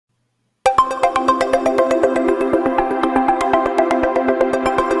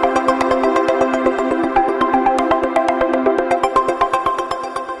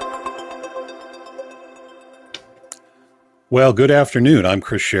Well, good afternoon. I'm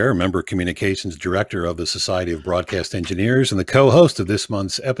Chris Scherer, Member Communications Director of the Society of Broadcast Engineers and the co-host of this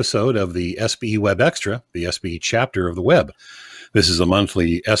month's episode of the SBE Webxtra, the SBE chapter of the web. This is a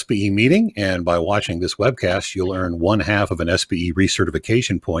monthly SBE meeting, and by watching this webcast, you'll earn 1/2 of an SBE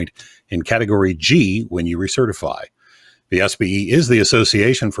recertification point in Category G when you recertify. The SBE is the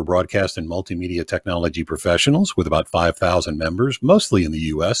Association for Broadcast and Multimedia Technology Professionals with about 5,000 members, mostly in the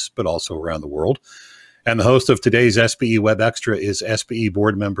U.S., but also around the world. And the host of today's SBE Webxtra is SBE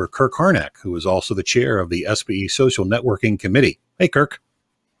board member Kirk Harnack, who is also the chair of the SBE Social Networking Committee. Hey, Kirk.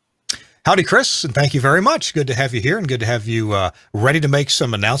 Howdy, Chris, and thank you very much. Good to have you here and good to have you ready to make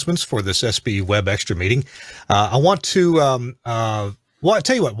some announcements for this SBE Webxtra meeting. I want to, well, I'll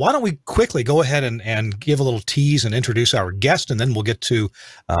tell you what, why don't we quickly go ahead and give a little tease and introduce our guest, and then we'll get to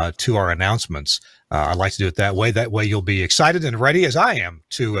our announcements. I'd like to do it that way. That way you'll be excited and ready, as I am,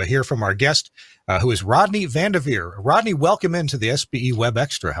 to hear from our guest, who is Rodney Vandeveer. Rodney, welcome into the SBE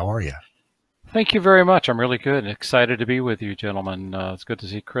Webxtra. How are you? Thank you very much. I'm really good. Excited to be with you, gentlemen. It's good to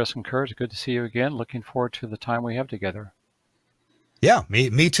see Chris and Kurt. It's good to see you again. Looking forward to the time we have together. Yeah,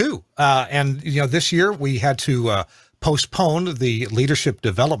 me too. And, you know, this year we had to postpone the leadership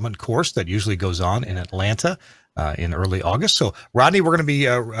development course that usually goes on in Atlanta in early August. So, Rodney, we're going to be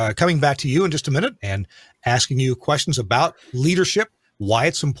coming back to you in just a minute and asking you questions about leadership, why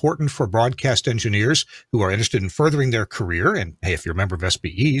it's important for broadcast engineers who are interested in furthering their career. And hey, if you're a member of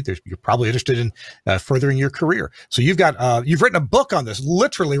SBE, you're probably interested in furthering your career. So you've written a book on this,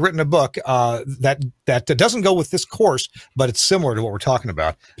 literally written a book that doesn't go with this course, but it's similar to what we're talking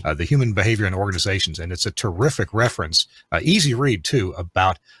about, the human behavior in organizations. And it's a terrific reference, easy read too,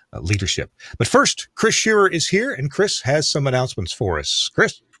 about leadership. But first, Chris Scherer is here, and Chris has some announcements for us.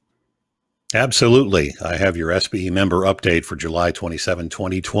 Chris? Absolutely. I have your SBE member update for July 27,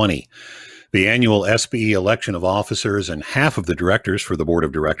 2020. The annual SBE election of officers and half of the directors for the board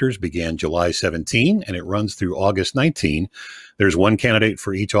of directors began July 17, and it runs through August 19. There's 1 candidate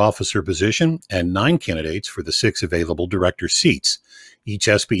for each officer position and 9 candidates for the 6 available director seats. Each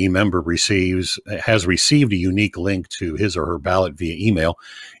SBE member has received a unique link to his or her ballot via email.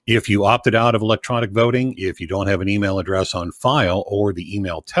 If you opted out of electronic voting, if you don't have an email address on file, or the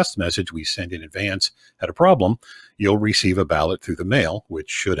email test message we send in advance had a problem, you'll receive a ballot through the mail, which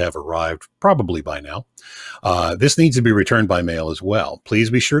should have arrived probably by now. This needs to be returned by mail as well.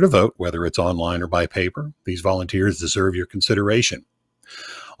 Please be sure to vote, whether it's online or by paper. These volunteers deserve your consideration.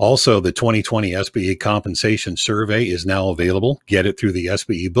 Also, the 2020 SBE Compensation Survey is now available. Get it through the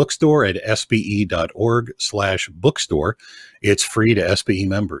SBE bookstore at sbe.org/bookstore. It's free to SBE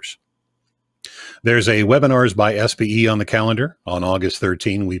members. There's a Webinars by SBE on the calendar. On August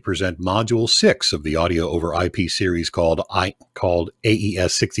 13, we present Module 6 of the Audio over IP series called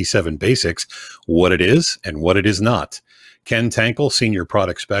AES 67 Basics, What It Is and What It Is Not. Ken Tankel, Senior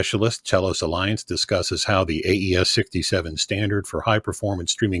Product Specialist, Telos Alliance, discusses how the AES 67 standard for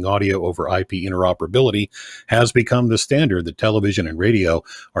high-performance streaming audio over IP interoperability has become the standard that television and radio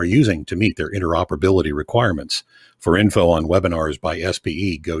are using to meet their interoperability requirements. For info on Webinars by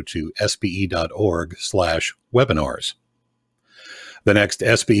SBE, go to sbe.org/webinars. The next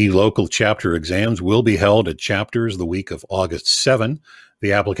SBE local chapter exams will be held at chapters the week of August 7.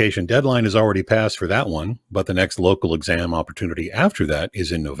 The application deadline is already passed for that one, but the next local exam opportunity after that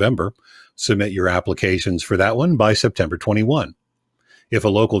is in November. Submit your applications for that one by September 21. If a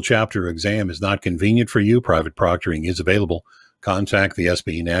local chapter exam is not convenient for you, private proctoring is available. Contact the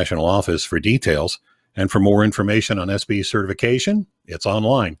SBE National Office for details. And for more information on SBE certification, it's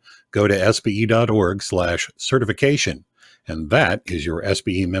online. Go to sbe.org/certification. And that is your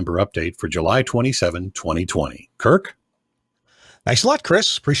SBE member update for July 27, 2020. Kirk? Thanks a lot,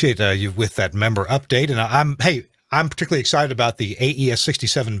 Chris. Appreciate you with that member update. And I'm particularly excited about the AES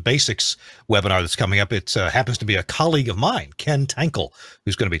 67 Basics webinar that's coming up. It happens to be a colleague of mine, Ken Tankel,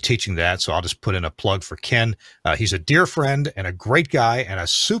 who's going to be teaching that. So I'll just put in a plug for Ken. He's a dear friend and a great guy and a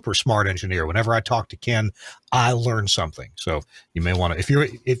super smart engineer. Whenever I talk to Ken, I learn something. So you may want to, if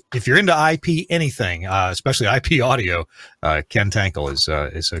you're into IP anything, especially IP audio, Ken Tankel is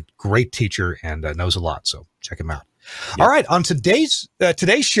a great teacher and knows a lot. So check him out. Yep. All right, on today's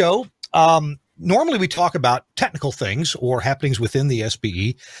show, normally we talk about technical things or happenings within the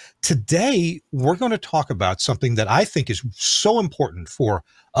SBE. Today, we're going to talk about something that I think is so important for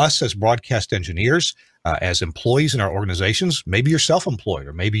us as broadcast engineers, as employees in our organizations. Maybe you're self-employed,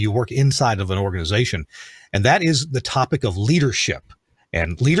 or maybe you work inside of an organization, and that is the topic of leadership.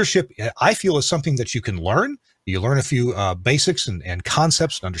 And leadership, I feel, is something that you can learn. You learn a few basics and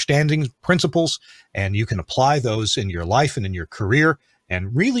concepts and understandings, principles, and you can apply those in your life and in your career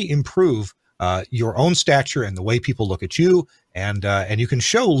and really improve your own stature and the way people look at you, and you can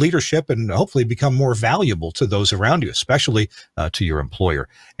show leadership and hopefully become more valuable to those around you, especially to your employer.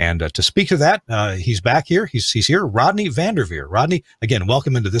 And to speak to that, he's back here. He's here, Rodney Vandeveer. Rodney, again,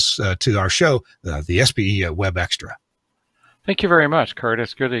 welcome into this to our show, the SBE Webxtra. Thank you very much, Kurt.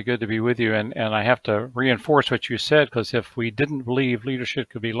 It's really good to be with you. And I have to reinforce what you said, because if we didn't believe leadership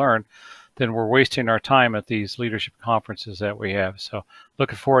could be learned, then we're wasting our time at these leadership conferences that we have. So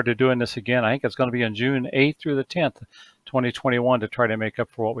looking forward to doing this again. I think it's going to be on June 8th through the 10th, 2021, to try to make up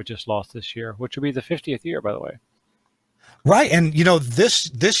for what we just lost this year, which will be the 50th year, by the way. Right. And, you know,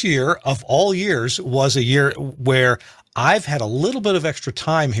 this year of all years was a year where I've had a little bit of extra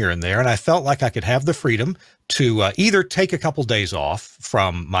time here and there, and I felt like I could have the freedom to either take a couple days off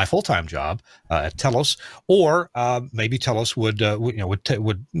from my full-time job at Telos, or maybe Telos would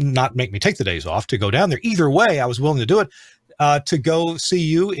not make me take the days off to go down there. Either way, I was willing to do it to go see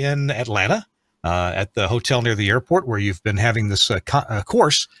you in Atlanta at the hotel near the airport where you've been having this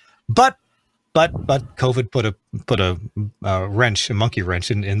course, but COVID put a wrench, a monkey wrench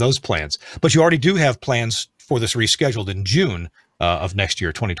in those plans. But you already do have plans for this rescheduled in June of next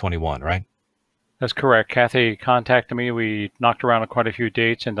year, 2021, right? That's correct. Kathy contacted me. We knocked around on quite a few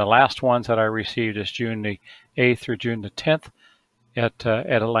dates, and the last ones that I received is June the 8th through June the 10th at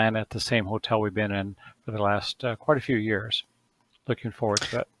Atlanta, at the same hotel we've been in for the last quite a few years. Looking forward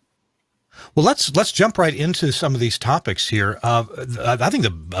to that. Well, let's jump right into some of these topics here. I think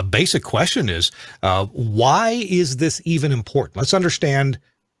a basic question is, why is this even important? Let's understand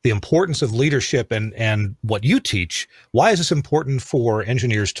the importance of leadership and what you teach. Why is this important for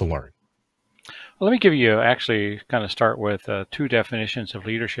engineers to learn? Well, let me give you, actually kind of start with two definitions of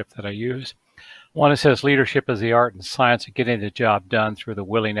leadership that I use. One, it says leadership is the art and science of getting the job done through the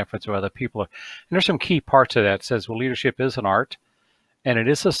willing efforts of other people. And there's some key parts of that. It says, well, leadership is an art, and it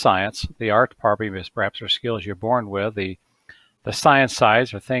is a science. The art probably is perhaps are skills you're born with. The science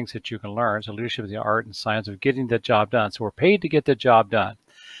sides are things that you can learn. So leadership is the art and science of getting the job done. So we're paid to get the job done.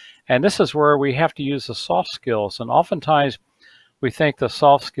 And this is where we have to use the soft skills. And oftentimes we think the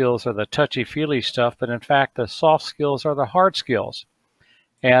soft skills are the touchy-feely stuff, but in fact, the soft skills are the hard skills.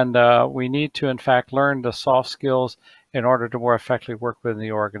 And we need to, in fact, learn the soft skills in order to more effectively work within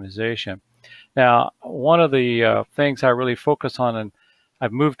the organization. Now, one of the things I really focus on, and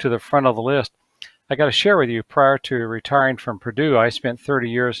I've moved to the front of the list, I got to share with you, prior to retiring from Purdue, I spent 30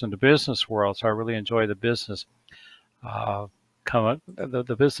 years in the business world, so I really enjoy the business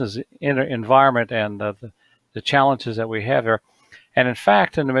the business environment and the challenges that we have there. And in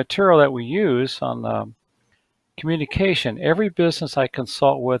fact, in the material that we use on communication, every business I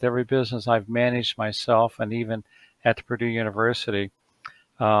consult with, every business I've managed myself, and even at Purdue University,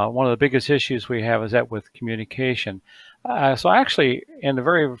 one of the biggest issues we have is that with communication. So actually, in the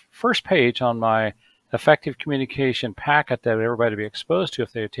very first page on my effective communication packet that everybody be exposed to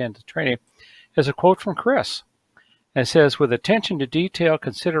if they attend the training is a quote from Chris. And it says, with attention to detail,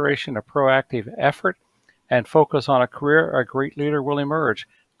 consideration of proactive effort, and focus on a career, a great leader will emerge.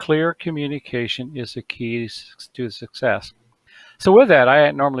 Clear communication is the key to success. So with that,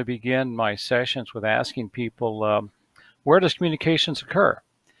 I normally begin my sessions with asking people, where does communications occur?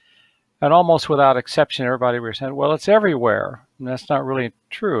 And almost without exception, everybody was saying, well, it's everywhere. And that's not really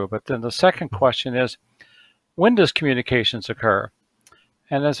true. But then the second question is, when does communications occur?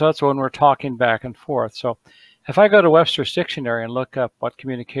 And that's when we're talking back and forth. So if I go to Webster's Dictionary and look up what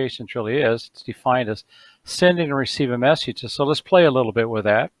communications really is, it's defined as sending and receiving messages. So let's play a little bit with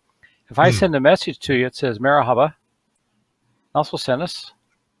that. If I send a message to you, it says, Merhaba, also send us,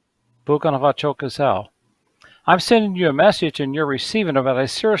 Bukanavachokazel. I'm sending you a message and you're receiving it, but I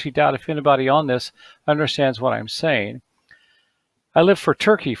seriously doubt if anybody on this understands what I'm saying. I lived in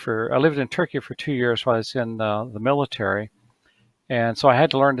Turkey for 2 years while I was in the military. And so I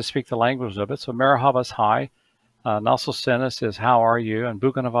had to learn to speak the language of it. So Merhaba is hi. Nasosenis is how are you? And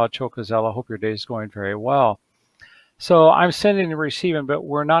Bukanavachokazel, I hope your day is going very well. So I'm sending and receiving, but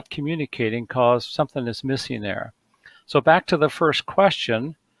we're not communicating because something is missing there. So back to the first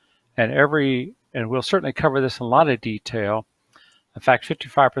question, and we'll certainly cover this in a lot of detail. In fact,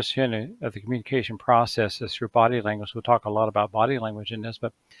 55% of the communication process is through body language. We'll talk a lot about body language in this.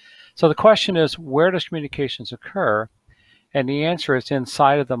 But so the question is, where does communications occur? And the answer is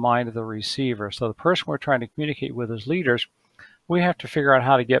inside of the mind of the receiver. So the person we're trying to communicate with as leaders, we have to figure out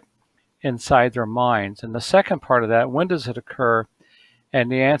how to get inside their minds. And the second part of that, when does it occur?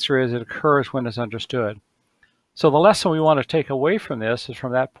 And the answer is it occurs when it's understood. So the lesson we want to take away from this is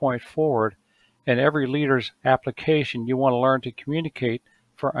from that point forward, in every leader's application, you want to learn to communicate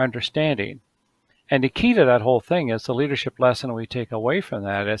for understanding. And the key to that whole thing is the leadership lesson we take away from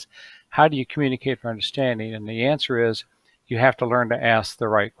that is how do you communicate for understanding? And the answer is you have to learn to ask the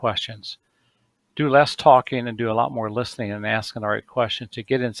right questions. Do less talking and do a lot more listening and asking the right questions to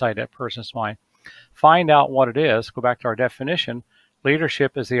get inside that person's mind. Find out what it is. Go back to our definition.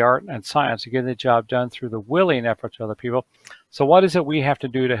 Leadership is the art and science of getting the job done through the willing efforts of other people. So what is it we have to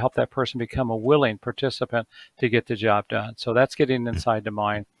do to help that person become a willing participant to get the job done? So that's getting inside the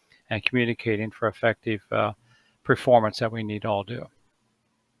mind and communicating for effective performance that we need to all do.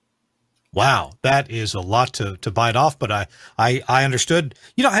 Wow, that is a lot to bite off, but I understood.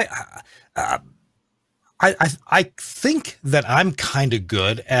 You know, I think that I'm kind of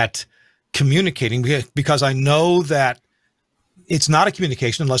good at communicating because I know that it's not a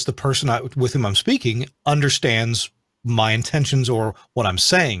communication unless the person with whom I'm speaking understands my intentions or what I'm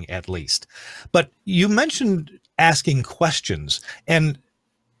saying, at least. But you mentioned asking questions, and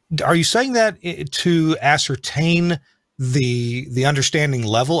are you saying that to ascertain the understanding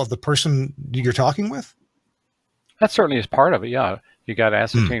level of the person you're talking with? That certainly is part of it. Yeah, you got to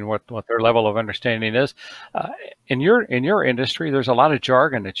ascertain what their level of understanding is. In your industry, there's a lot of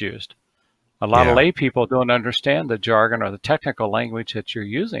jargon that's used. A lot of lay people don't understand the jargon or the technical language that you're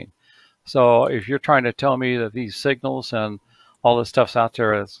using. So if you're trying to tell me that these signals and all this stuff's out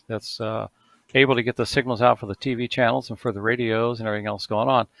there that's able to get the signals out for the TV channels and for the radios and everything else going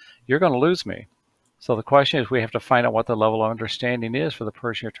on, you're going to lose me. So the question is, we have to find out what the level of understanding is for the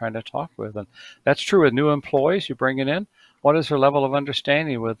person you're trying to talk with. And that's true with new employees you bring in. What is their level of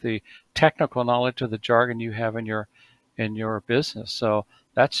understanding with the technical knowledge of the jargon you have in your business? So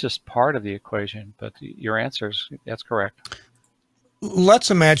that's just part of the equation, but your answers, that's correct. Let's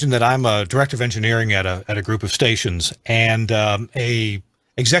imagine that I'm a director of engineering at a group of stations, and a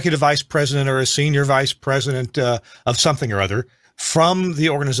executive vice president or a senior vice president of something or other from the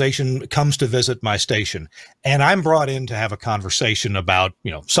organization comes to visit my station, and I'm brought in to have a conversation about,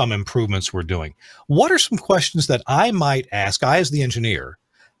 you know, some improvements we're doing. What are some questions that I might ask, I as the engineer,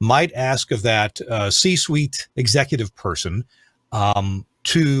 might ask of that C-suite executive person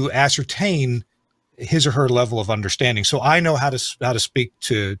to ascertain his or her level of understanding, so I know how to speak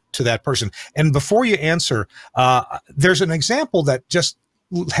to that person? And before you answer, there's an example that just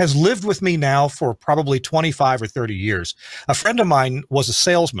has lived with me now for probably 25 or 30 years. A friend of mine was a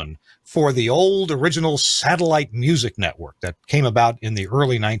salesman for the old original satellite music network that came about in the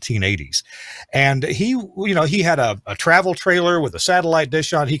early 1980s. And he had a travel trailer with a satellite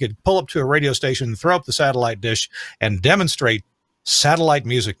dish on. He could pull up to a radio station, throw up the satellite dish, and demonstrate satellite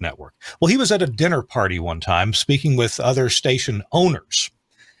music network. Well, he was at a dinner party one time speaking with other station owners,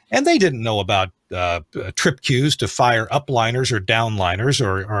 and they didn't know about trip queues to fire upliners or downliners,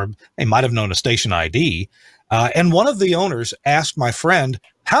 or they might have known a station ID. And one of the owners asked my friend,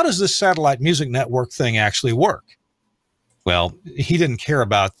 how does this satellite music network thing actually work? Well, he didn't care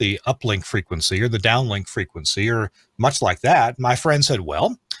about the uplink frequency or the downlink frequency or much like that. My friend said,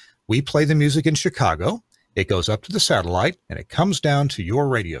 well, we play the music in Chicago. It goes up to the satellite and it comes down to your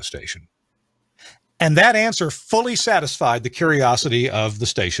radio station. And that answer fully satisfied the curiosity of the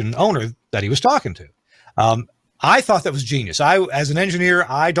station owner that he was talking to. I thought that was genius. As an engineer,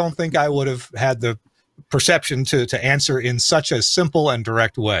 I don't think I would have had the perception to answer in such a simple and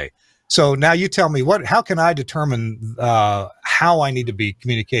direct way. So now you tell me, how can I determine how I need to be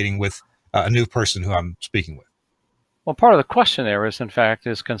communicating with a new person who I'm speaking with? Well, part of the question there is, in fact,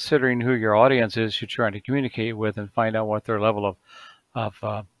 is considering who your audience is you're trying to communicate with and find out what their level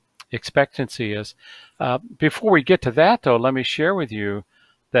of expectancy is. Before we get to that, though, let me share with you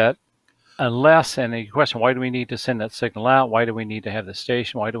that unless, and the question, why do we need to send that signal out? Why do we need to have the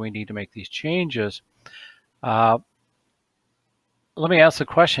station? Why do we need to make these changes? Let me ask the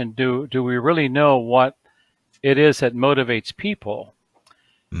question, do we really know what it is that motivates people?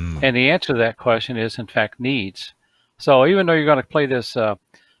 And the answer to that question is, in fact, needs. So even though you're going to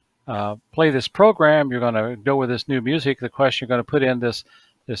play this program, you're going to go with this new music, the question, you're going to put in this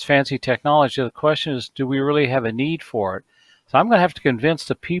fancy technology, the question is, do we really have a need for it? So I'm going to have to convince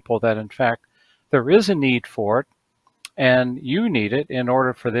the people that, in fact, there is a need for it, and you need it in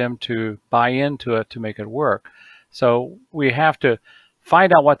order for them to buy into it to make it work. So we have to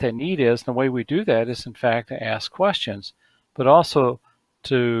find out what that need is, and the way we do that is, in fact, to ask questions, but also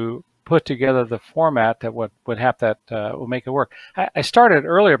to put together the format that would have that will make it work. I started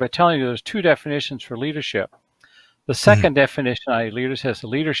earlier by telling you there's two definitions for leadership. The second definition of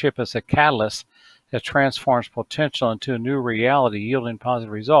leadership as a catalyst that transforms potential into a new reality, yielding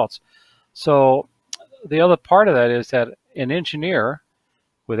positive results. So the other part of that is that an engineer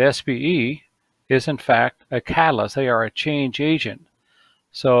with SBE is, in fact, a catalyst. They are a change agent.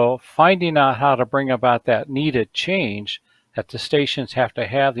 So finding out how to bring about that needed change, that the stations have to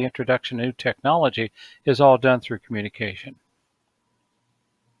have the introduction of new technology is all done through communication.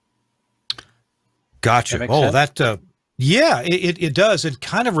 Gotcha. That Oh, sense? that, yeah, it does. It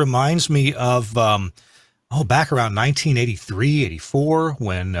kind of reminds me of, back around 1983, 84,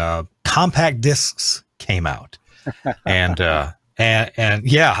 when compact discs came out. And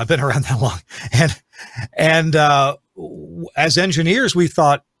yeah, I've been around that long. And as engineers, we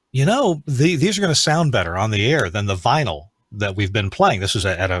thought, you know, these are going to sound better on the air than the vinyl that we've been playing. This was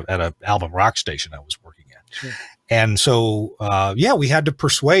at a album rock station I was working at. Sure. And so, yeah, we had to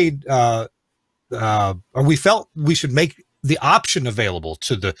persuade, or we felt we should make the option available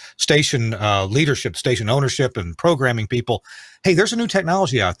to the station leadership, station ownership, and programming people. Hey, there's a new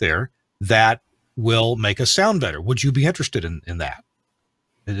technology out there that will make us sound better. Would you be interested in that?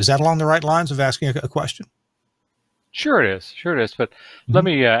 Is that along the right lines of asking a question? Sure it is. Sure it is. But let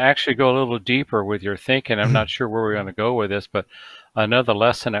me actually go a little deeper with your thinking. I'm not sure where we're going to go with this, but another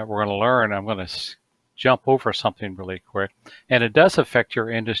lesson that we're going to learn, I'm going to jump over something really quick, and it does affect your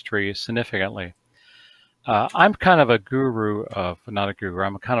industry significantly. I'm kind of a guru of, not a guru,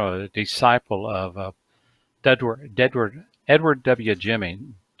 I'm kind of a disciple of Edward W.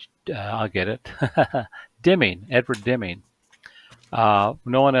 Deming. I'll get it. Deming, Edward Deming,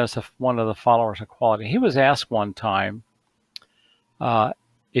 known as one of the followers of quality. He was asked one time,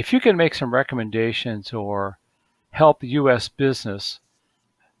 if you can make some recommendations or help U.S. business,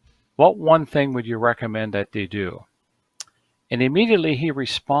 what one thing would you recommend that they do? And immediately he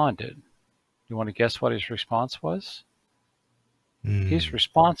responded. You want to guess what his response was? His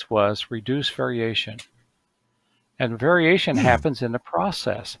response was reduce variation. And variation happens in the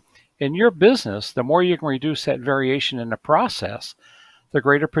process. In your business, the more you can reduce that variation in the process, the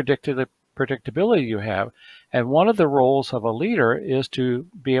greater predictability you have. And one of the roles of a leader is to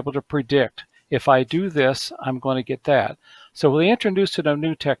be able to predict, if I do this, I'm going to get that. So when they introduce a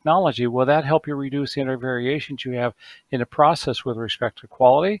new technology, will that help you reduce the variations you have in the process with respect to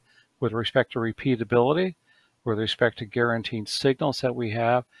quality, with respect to repeatability, with respect to guaranteeing signals that we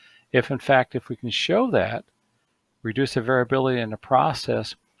have? If in fact, if we can show that, reduce the variability in the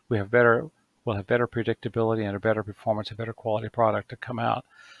process, we'll have better predictability and a better performance, a better quality product to come out.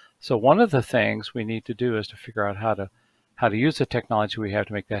 So one of the things we need to do is to figure out how to use the technology we have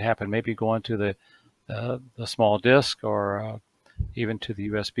to make that happen. Maybe go into the small disk or even to the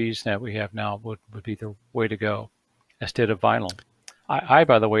USBs that we have now would be the way to go instead of vinyl. I,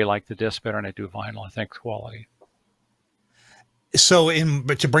 by the way, like the disc better than I do vinyl. I think it's quality. So,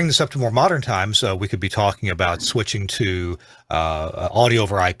 but to bring this up to more modern times, we could be talking about switching to audio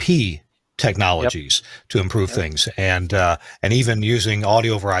over IP technologies to improve things, and even using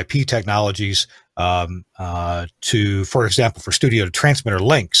audio over IP technologies to, for example, for studio to transmitter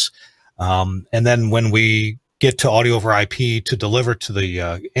links, and then when we get to audio over IP to deliver to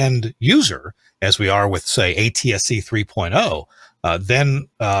the end user, as we are with, say, ATSC 3.0. Then,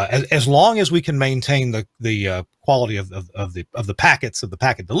 as long as we can maintain the quality of the packets, of the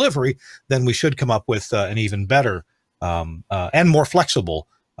packet delivery, then we should come up with an even better and more flexible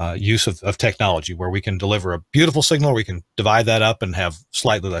use of technology, where we can deliver a beautiful signal, we can divide that up and have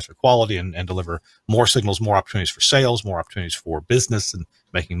slightly lesser quality, and deliver more signals, more opportunities for sales, more opportunities for business and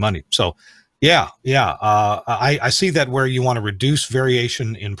making money. So, I see that where you want to reduce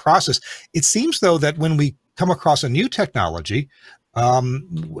variation in process. It seems, though, that when we come across a new technology,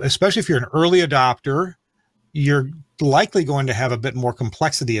 especially if you're an early adopter, you're likely going to have a bit more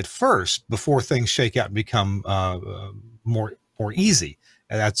complexity at first before things shake out and become more easy.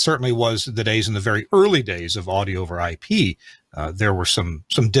 And that certainly was the days in the very early days of audio over IP. There were some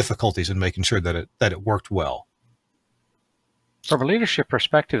difficulties in making sure that it worked well. From a leadership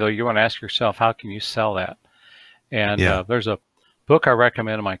perspective, though, you want to ask yourself, how can you sell that? And there's a book I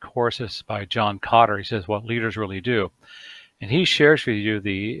recommend in my courses by John Cotter. He says what leaders really do, and he shares with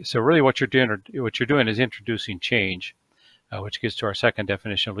you so really what you're doing is introducing change, which gets to our second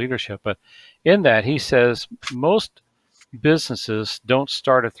definition of leadership. But in that, he says most businesses don't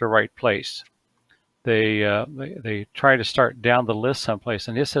start at the right place. They try to start down the list someplace.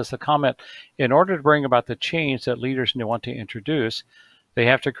 And this says the comment, in order to bring about the change that leaders want to introduce, they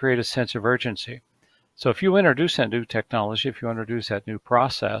have to create a sense of urgency. So if you introduce that new technology, if you introduce that new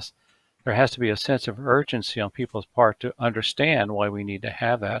process, there has to be a sense of urgency on people's part to understand why we need to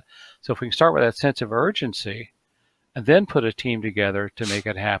have that. So if we can start with that sense of urgency and then put a team together to make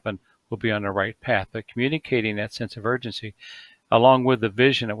it happen, we'll be on the right path. But communicating that sense of urgency along with the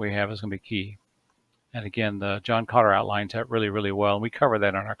vision that we have is going to be key. And again, John Cotter outlines that really, really well, and we cover that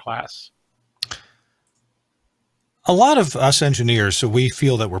in our class. A lot of us engineers, so we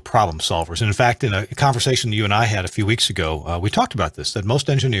feel that we're problem solvers. And in fact, in a conversation you and I had a few weeks ago, we talked about this, that most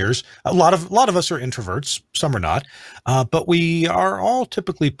engineers, a lot of us are introverts, some are not, but we are all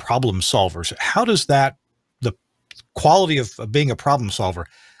typically problem solvers. How does that, the quality of being a problem solver,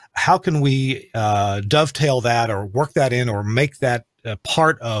 how can we dovetail that or work that in or make that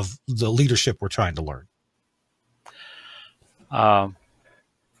part of the leadership we're trying to learn?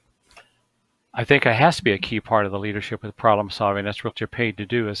 I think it has to be a key part of the leadership with problem solving. That's what you're paid to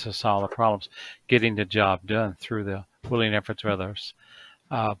do, is to solve the problems, getting the job done through the willing efforts of others.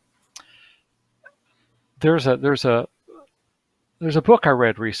 There's a book I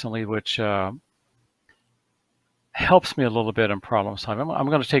read recently which helps me a little bit in problem solving. I'm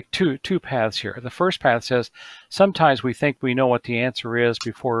going to take two paths here. The first path says sometimes we think we know what the answer is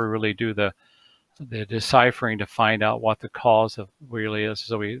before we really do the deciphering to find out what the cause of really is.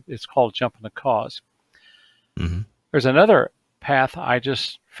 So it's called jumping the cause. Mm-hmm. There's another path. I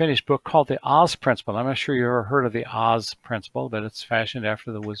just finished a book called The Oz Principle. I'm not sure you ever heard of the Oz Principle, but it's fashioned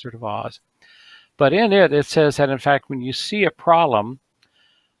after the Wizard of Oz. But in it says that, in fact, when you see a problem,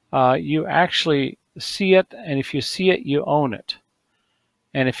 you actually see it, and if you see it, you own it.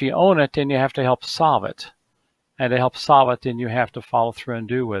 And if you own it, then you have to help solve it. And to help solve it, then you have to follow through and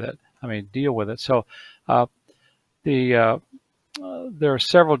deal with it. So there are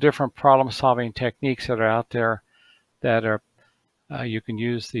several different problem-solving techniques that are out there that are you can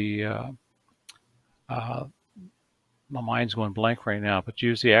use the my mind's going blank right now, but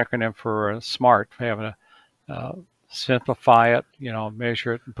use the acronym for SMART, having to simplify it,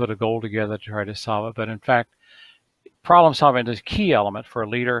 measure it, and put a goal together to try to solve it. But in fact, problem-solving is a key element for a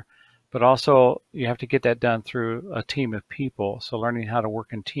leader. But also, you have to get that done through a team of people. So learning how to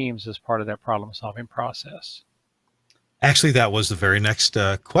work in teams is part of that problem-solving process. Actually, that was the very next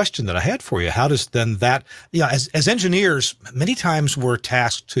question that I had for you. How does then that, as engineers, many times we're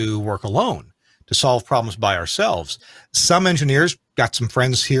tasked to work alone, to solve problems by ourselves. Some engineers, got some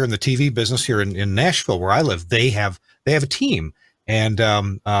friends here in the TV business here in Nashville, where I live, they have a team. And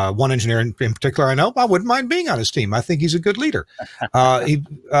one engineer in particular I know, I wouldn't mind being on his team. I think he's a good leader. But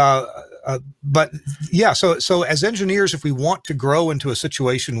yeah, so as engineers, if we want to grow into a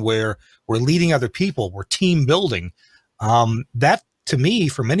situation where we're leading other people, we're team building, that to me,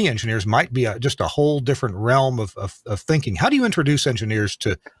 for many engineers, might be just a whole different realm of thinking. How do you introduce engineers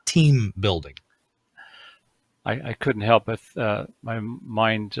to team building? I couldn't help but my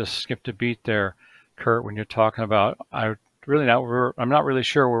mind just skipped a beat there, Kurt, when you're talking about I'm not really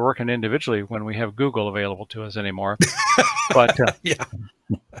sure we're working individually when we have Google available to us anymore. But yeah.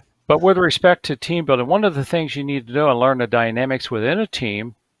 But with respect to team building, one of the things you need to do and learn the dynamics within a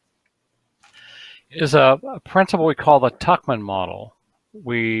team is a principle we call the Tuckman model.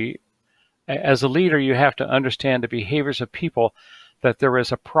 As a leader, you have to understand the behaviors of people, that there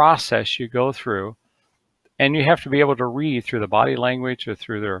is a process you go through, and you have to be able to read through the body language or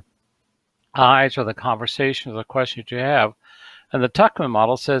through their eyes or the conversation or the questions you have. And the Tuckman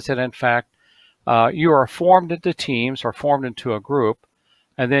model says that, in fact, you are formed into teams or formed into a group,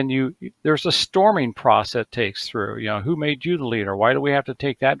 and then there's a storming process that takes through. Who made you the leader? Why do we have to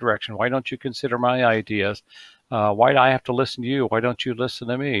take that direction? Why don't you consider my ideas? Why do I have to listen to you? Why don't you listen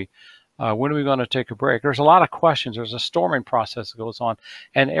to me? When are we going to take a break? There's a lot of questions. There's a storming process that goes on,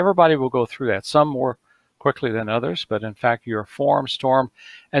 and everybody will go through that. Some more quickly than others, but in fact, you're formed, storm,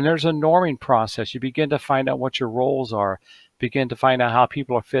 and there's a norming process. You begin to find out what your roles are, begin to find out how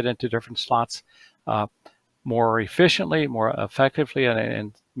people are fit into different slots more efficiently, more effectively,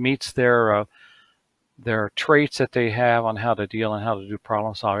 and meets their traits that they have on how to deal and how to do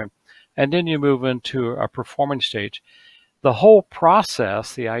problem solving. And then you move into a performing stage. The whole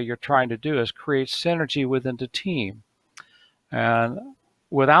process, you're trying to do is create synergy within the team. And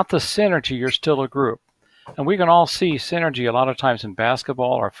without the synergy, you're still a group. And we can all see synergy a lot of times in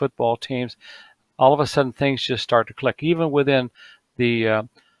basketball or football teams. All of a sudden, things just start to click. Even within the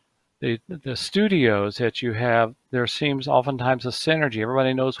studios that you have, there seems oftentimes a synergy.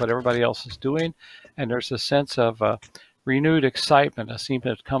 Everybody knows what everybody else is doing, and there's a sense of renewed excitement, a sense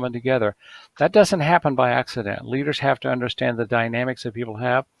of coming together. That doesn't happen by accident. Leaders have to understand the dynamics that people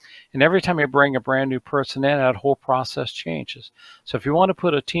have, and every time you bring a brand new person in, that whole process changes. So if you want to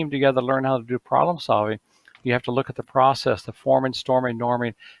put a team together, learn how to do problem solving, you have to look at the process, the forming, storming,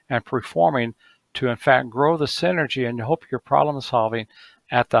 norming, and performing to, in fact, grow the synergy and hope you're problem solving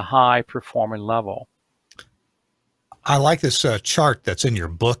at the high performing level. I like this chart that's in your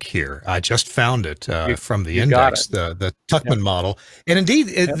book here. I just found it from the you index, the Tuckman model. And indeed,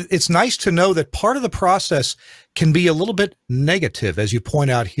 it's nice to know that part of the process can be a little bit negative, as you point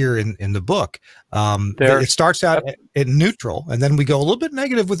out here in the book. It starts out at neutral, and then we go a little bit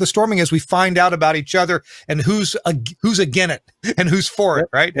negative with the storming as we find out about each other and who's again it and who's for it,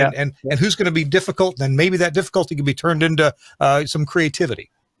 right? And who's going to be difficult, and maybe that difficulty can be turned into some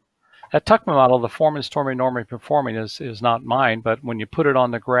creativity. That Tuckman model, the forming, storming, norming, performing, is not mine, but when you put it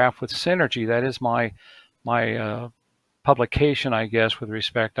on the graph with synergy, that is my publication, I guess, with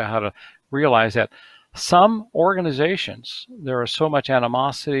respect to how to realize that some organizations, there is so much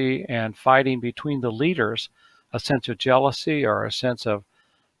animosity and fighting between the leaders, a sense of jealousy or a sense of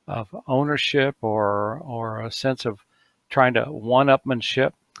ownership or a sense of trying to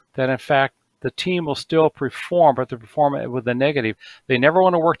one-upmanship, that in fact the team will still perform, but they perform it with the negative. They never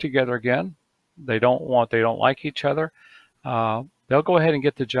want to work together again. They don't like each other. They'll go ahead and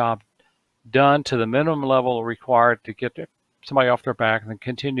get the job done to the minimum level required to get somebody off their back and then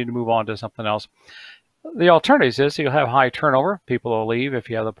continue to move on to something else. The alternative is you'll have high turnover. People will leave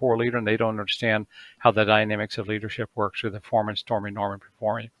if you have a poor leader and they don't understand how the dynamics of leadership works through the forming, storming, norming,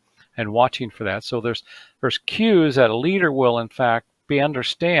 performing, and watching for that. So there's cues that a leader will in fact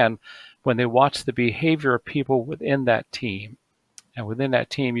understand when they watch the behavior of people within that team. And within that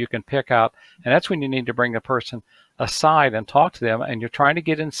team, you can pick out, and that's when you need to bring a person aside and talk to them, and you're trying to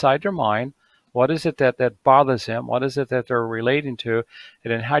get inside their mind. What is it that bothers them? What is it that they're relating to?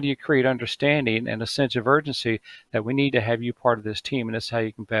 And then how do you create understanding and a sense of urgency that we need to have you part of this team, and this is how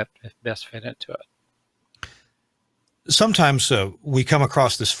you can best fit into it. Sometimes we come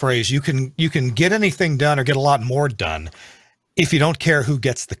across this phrase, you can get anything done or get a lot more done if you don't care who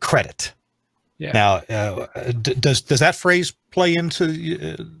gets the credit. Yeah. Now, does that phrase play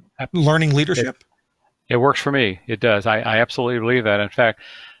into learning leadership? It works for me. It does. I absolutely believe that. In fact,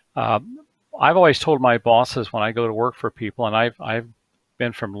 I've always told my bosses when I go to work for people, and I've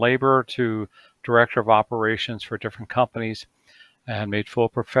been from labor to director of operations for different companies and made full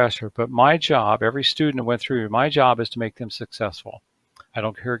professor. But my job, every student that went through, my job is to make them successful. I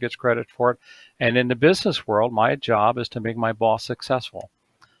don't care who gets credit for it. And in the business world, my job is to make my boss successful.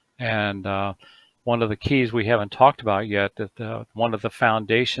 And one of the keys we haven't talked about yet, that one of the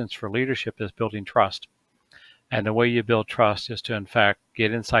foundations for leadership is building trust. And the way you build trust is to, in fact,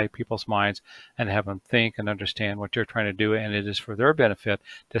 get inside people's minds and have them think and understand what you're trying to do. And it is for their benefit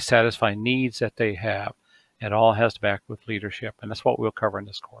to satisfy needs that they have. It all has to back with leadership. And that's what we'll cover in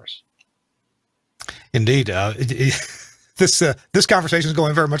this course. Indeed. This conversation is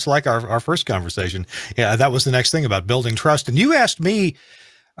going very much like our first conversation. Yeah, that was the next thing about building trust. And you asked me,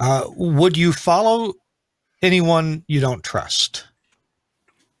 would you follow anyone you don't trust?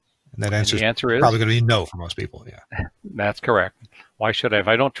 And that answer is probably going to be no for most people. Yeah, that's correct. Why should I? If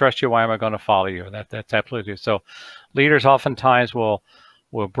I don't trust you, why am I going to follow you? That's absolutely so. Leaders oftentimes will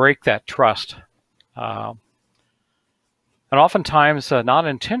break that trust, and oftentimes not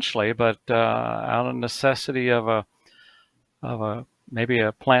intentionally, but out of necessity of maybe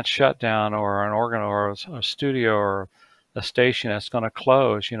a plant shutdown or an organ or a studio or a station that's going to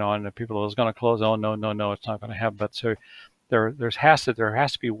close, and the people that's going to close, oh no, it's not going to happen. But so there has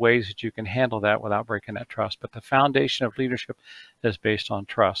to be ways that you can handle that without breaking that trust. But the foundation of leadership is based on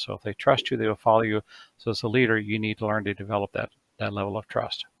trust. So if they trust you, they will follow you. So as a leader, you need to learn to develop that level of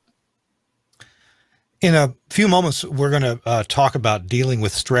trust. In a few moments, we're going to talk about dealing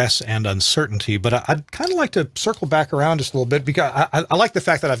with stress and uncertainty, but I'd kind of like to circle back around just a little bit because I like the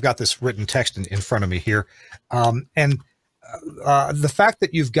fact that I've got this written text in front of me here. And the fact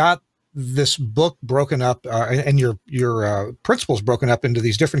that you've got this book broken up and your principles broken up into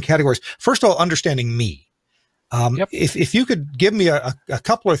these different categories. First of all, understanding me. Yep. If you could give me a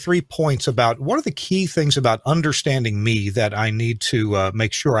couple or 3 points about what are the key things about understanding me that I need to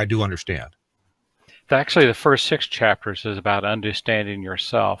make sure I do understand. Actually, the first 6 chapters is about understanding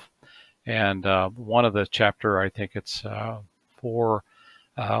yourself. And one of the chapter, I think it's 4,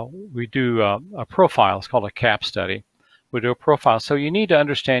 we do a profile. It's called a CAP study. We do a profile. So you need to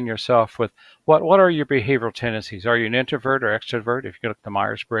understand yourself with what are your behavioral tendencies? Are you an introvert or extrovert? If you look at the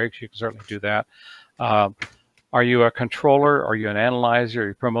Myers-Briggs, you can certainly do that. Are you a controller? Are you an analyzer? Are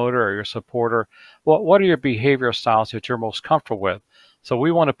you a promoter? Are you a supporter? What are your behavioral styles that you're most comfortable with? So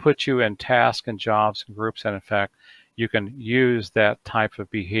we want to put you in tasks and jobs and groups, and in fact, you can use that type of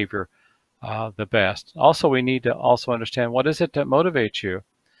behavior the best. Also, we need to also understand what is it that motivates you?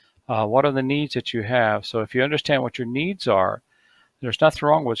 What are the needs that you have? So if you understand what your needs are, There's nothing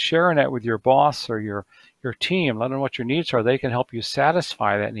wrong with sharing that with your boss or your team. Let them know what your needs are. They can help you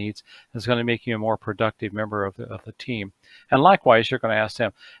satisfy that needs. It's going to make you a more productive member of the team. And likewise, you're going to ask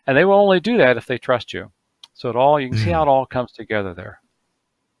them. And they will only do that if they trust you. So you can see how it all comes together there.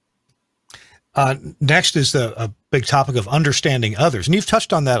 Next is a big topic of understanding others. And you've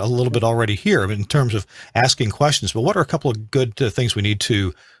touched on that a little bit already here in terms of asking questions. But what are a couple of good things we need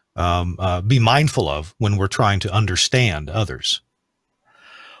to be mindful of when we're trying to understand others?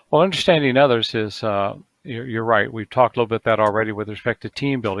 Well, understanding others is, you're right. We've talked a little bit that already with respect to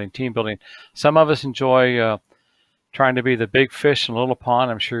team building. Some of us enjoy trying to be the big fish in a little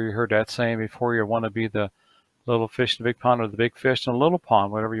pond. I'm sure you heard that saying before. You want to be the little fish in the big pond or the big fish in a little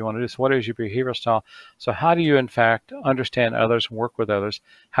pond, whatever you want to do. So what is your behavioral style? So how do you, in fact, understand others and work with others?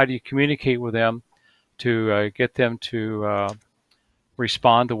 How do you communicate with them to get them to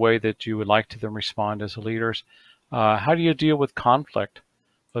respond the way that you would like to them respond as leaders? How do you deal with conflict?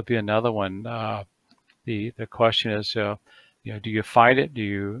 Would be another one. The question is, do you fight it? Do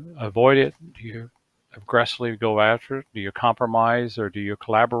you avoid it? Do you aggressively go after it? Do you compromise or do you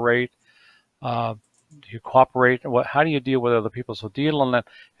collaborate? Do you cooperate? How do you deal with other people? So dealing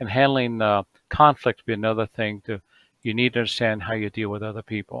and handling conflict would be another thing. You need to understand how you deal with other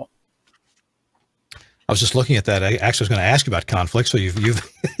people. I was just looking at that. I actually was going to ask you about conflict, so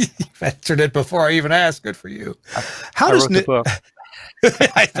you've answered it before I even asked. Good for you. I wrote the book.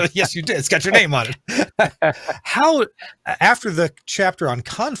 Yes, you did. It's got your name on it. How, after the chapter on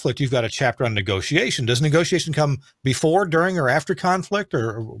conflict, you've got a chapter on negotiation. Does negotiation come before, during, or after conflict,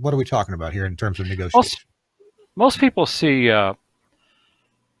 or what are we talking about here in terms of negotiation? Most people see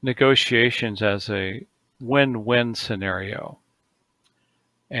negotiations as a win-win scenario.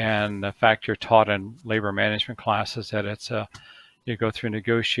 And in fact, you're taught in labor management classes that it's you go through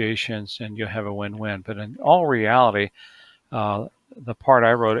negotiations and you have a win-win. But in all reality, the part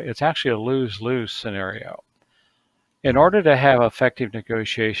I wrote, it's actually a lose-lose scenario. In order to have effective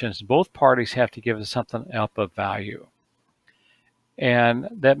negotiations, both parties have to give us something up of value. And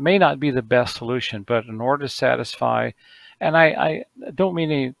that may not be the best solution, but in order to satisfy, and I don't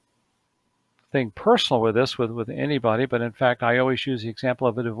mean anything personal with this with anybody, but in fact, I always use the example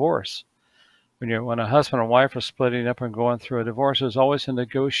of a divorce. When a husband and wife are splitting up and going through a divorce, there's always a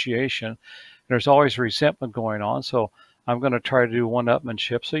negotiation. There's always resentment going on. So I'm going to try to do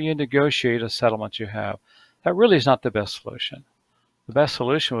one-upmanship. So you negotiate a settlement you have. That really is not the best solution. The best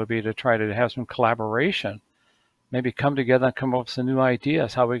solution would be to try to have some collaboration. Maybe come together and come up with some new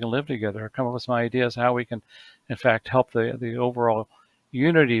ideas how we can live together, or come up with some ideas how we can, in fact, help the overall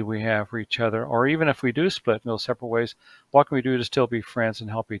unity we have for each other. Or even if we do split in those separate ways, what can we do to still be friends and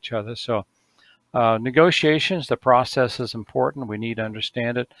help each other? So negotiations, the process is important. We need to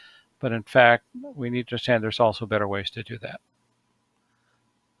understand it. But in fact, we need to understand there's also better ways to do that.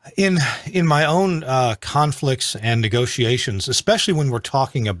 In my own conflicts and negotiations, especially when we're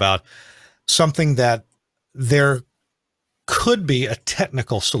talking about something that there could be a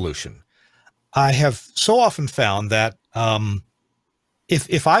technical solution, I have so often found that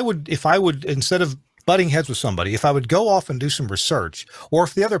if I would instead of butting heads with somebody, if I would go off and do some research, or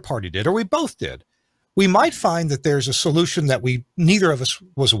if the other party did, or we both did, we might find that there's a solution that neither of us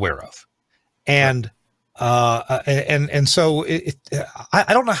was aware of, and so I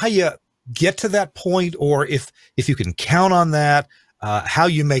don't know how you get to that point, or if you can count on that, how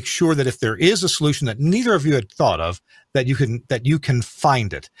you make sure that if there is a solution that neither of you had thought of, that you can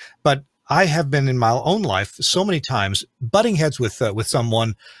find it. But I have been in my own life so many times butting heads with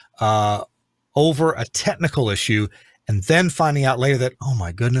someone over a technical issue, and then finding out later that, oh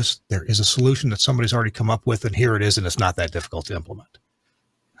my goodness, there is a solution that somebody's already come up with, and here it is, and it's not that difficult to implement.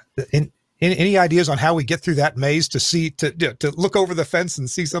 Any ideas on how we get through that maze to look over the fence and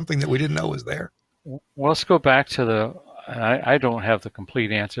see something that we didn't know was there? Well, let's go back to I don't have the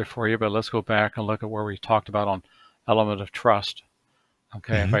complete answer for you, but let's go back and look at where we talked about on element of trust.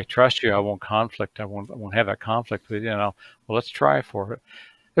 Okay, If I trust you, I won't conflict. I won't have that conflict with you. Well, let's try for it.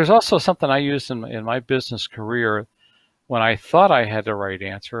 There's also something I used in my business career. When I thought I had the right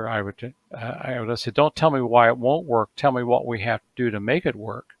answer, I would say, don't tell me why it won't work. Tell me what we have to do to make it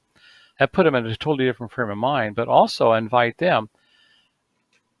work. That put them in a totally different frame of mind, but also invite them,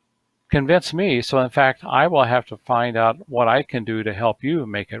 convince me. So in fact, I will have to find out what I can do to help you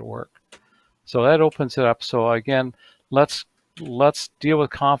make it work. So that opens it up. So again, let's deal with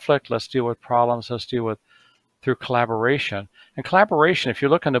conflict. Let's deal with problems. Let's deal with through collaboration. And collaboration, if you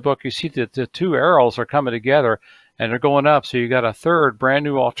look in the book, you see that the two arrows are coming together and they're going up. So you got a third brand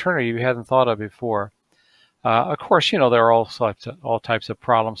new alternative you hadn't thought of before. Of course, there are all types of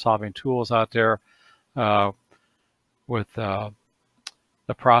problem-solving tools out there with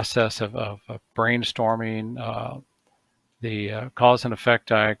process of brainstorming, the cause and effect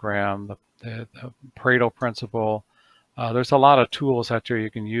diagram, the Pareto principle. There's a lot of tools out there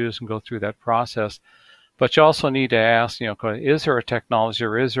you can use and go through that process. But you also need to ask, is there a technology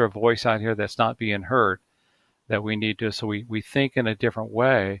or is there a voice out here that's not being heard that we need to, so we think in a different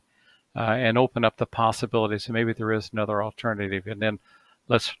way and open up the possibilities. So maybe there is another alternative. And then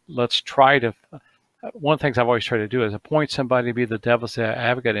let's try to, one of the things I've always tried to do is appoint somebody to be the devil's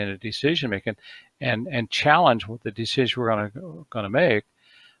advocate in a decision making and challenge what the decision we're going to make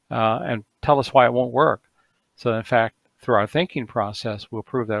and tell us why it won't work. So in fact, through our thinking process, we'll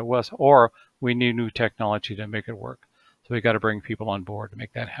prove that it was, or we need new technology to make it work. So we got to bring people on board to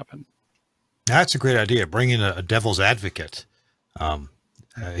make that happen. That's a great idea. Bring in a devil's advocate. Yeah.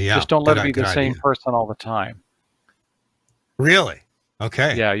 Just don't let it be the same person all the time. Really?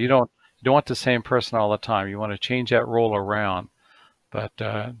 Okay. Yeah. You don't want the same person all the time. You want to change that role around. But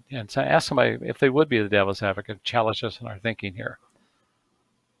and so ask somebody if they would be the devil's advocate, challenge us in our thinking here.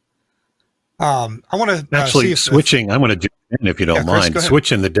 I want to actually switching. I'm going to do it if you don't mind.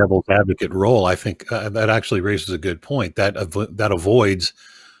 Switching the devil's advocate role. I think that actually raises a good point. That avoids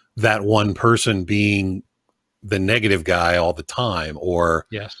that one person being the negative guy all the time, or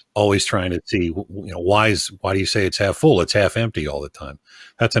always trying to see, why do you say it's half full? It's half empty all the time.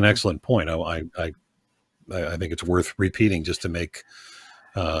 That's an excellent point. I think it's worth repeating just to make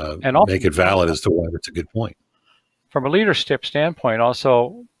it valid as to why it's a good point. From a leadership standpoint,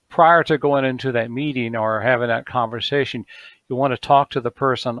 also, prior to going into that meeting or having that conversation, you want to talk to the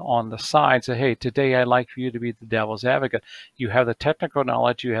person on the side and say, hey, today I'd like for you to be the devil's advocate. You have the technical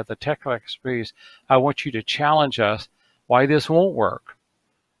knowledge, you have the technical expertise. I want you to challenge us why this won't work.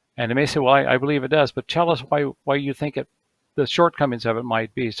 And they may say, well, I believe it does, but tell us why you think the shortcomings of it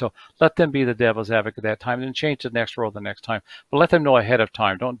might be. So let them be the devil's advocate that time, and then change the next role the next time. But let them know ahead of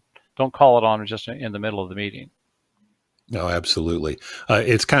time. Don't call it on just in the middle of the meeting. No, absolutely.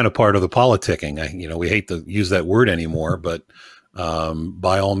 It's kind of part of the politicking. We hate to use that word anymore, but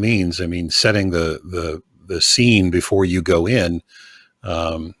by all means, I mean, setting the scene before you go in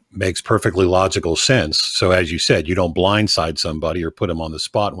makes perfectly logical sense. So as you said, you don't blindside somebody or put them on the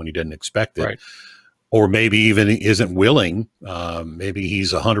spot when you didn't expect it. Right. Or maybe even isn't willing. Maybe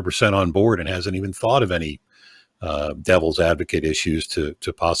he's 100% on board and hasn't even thought of any devil's advocate issues to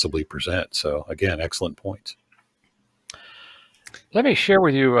possibly present. So again, excellent points. Let me share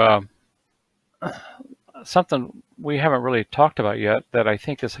with you something we haven't really talked about yet that I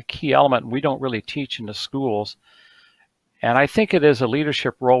think is a key element we don't really teach in the schools. And I think it is a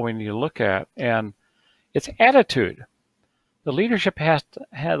leadership role we need to look at, and it's attitude. The leader has to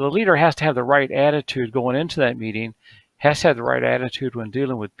have the right attitude going into that meeting, has to have the right attitude when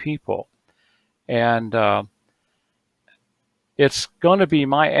dealing with people. And it's going to be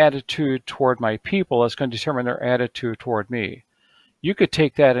my attitude toward my people that's going to determine their attitude toward me. You could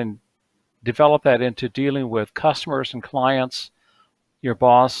take that and develop that into dealing with customers and clients, your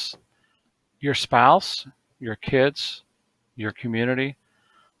boss, your spouse, your kids, your community.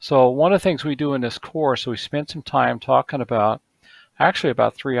 So one of the things we do in this course, we spend some time talking about, actually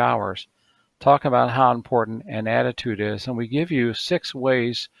about 3 hours, talking about how important an attitude is. And we give you 6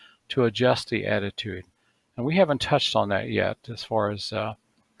 ways to adjust the attitude. And we haven't touched on that yet as far as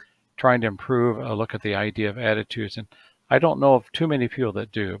trying to improve a look at the idea of attitudes. And I don't know of too many people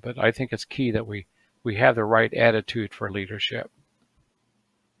that do, but I think it's key that we have the right attitude for leadership.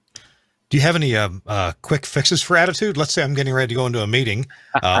 Do you have any quick fixes for attitude? Let's say I'm getting ready to go into a meeting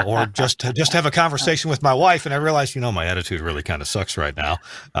or just have a conversation with my wife, and I realize, my attitude really kind of sucks right now.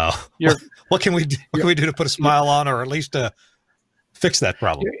 What can we do? What can we do to put a smile on, or at least fix that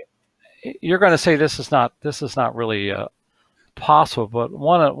problem? You're going to say this is not really possible, but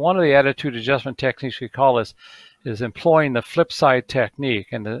one of the attitude adjustment techniques we call is employing the flip side technique.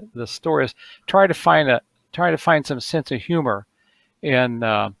 And the story is try to find some sense of humor in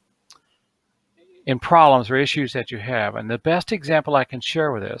problems or issues that you have. And the best example I can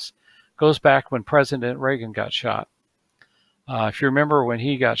share with this goes back when President Reagan got shot. If you remember, when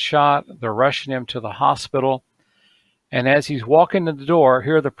he got shot, they're rushing him to the hospital. And as he's walking in the door,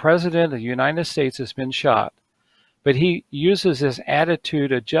 here the President of the United States has been shot. But he uses this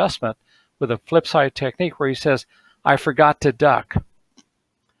attitude adjustment with a flip side technique where he says, I forgot to duck.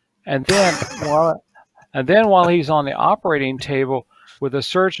 And then while he's on the operating table with the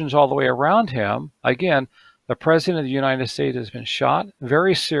surgeons all the way around him, again, the President of the United States has been shot.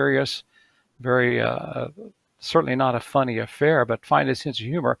 Very serious, very certainly not a funny affair, but find a sense of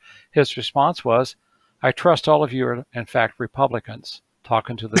humor. His response was, I trust all of you are, in fact, Republicans,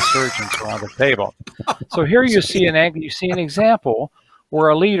 talking to the surgeons around the table. So here you see an example where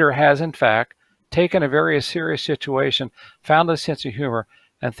a leader has, in fact, taken a very serious situation, found a sense of humor,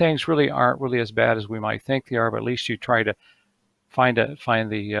 and things really aren't really as bad as we might think they are, but at least you try to find a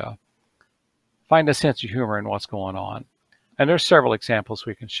sense of humor in what's going on. And there's several examples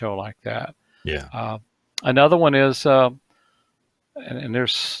we can show like that. Yeah. Another one is, and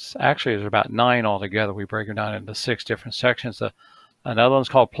there's about 9 altogether. We break them down into 6 different sections. Another one's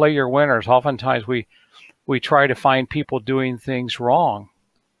called Play Your Winners. Oftentimes we try to find people doing things wrong,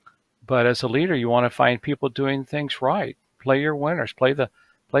 but as a leader, you want to find people doing things right. Play your winners. Play the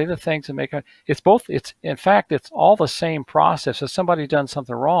things that make it. In fact, it's all the same process. If somebody's done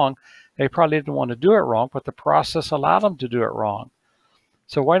something wrong, they probably didn't want to do it wrong, but the process allowed them to do it wrong.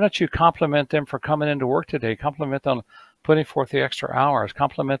 So why don't you compliment them for coming into work today? Compliment them on putting forth the extra hours.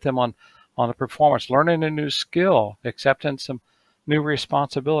 Compliment them on the performance, learning a new skill, accepting some new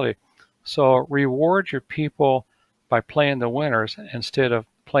responsibility. So reward your people by playing the winners instead of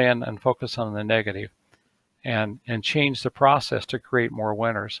playing and focus on the negative, and change the process to create more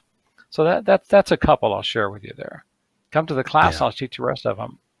winners. So that's a couple I'll share with you there. Come to the class, yeah. I'll teach you the rest of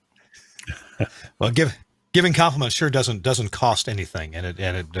them. Well, giving compliments sure doesn't cost anything, and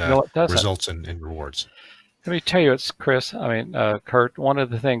it results in rewards. Let me tell you, Kurt, one of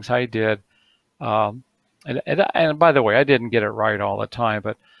the things I did, and by the way, I didn't get it right all the time,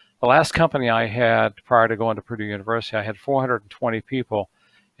 but the last company I had prior to going to Purdue University, I had 420 people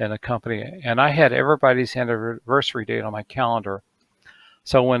in the company, and I had everybody's anniversary date on my calendar.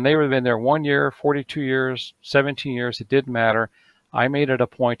 So when they were in there 1 year, 42 years, 17 years, it didn't matter. I made it a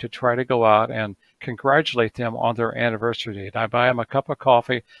point to try to go out and congratulate them on their anniversary date. I buy them a cup of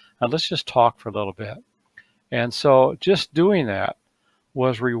coffee and let's just talk for a little bit. And so just doing that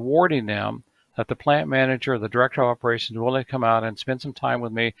was rewarding them, that the plant manager, the director of operations, willing to come out and spend some time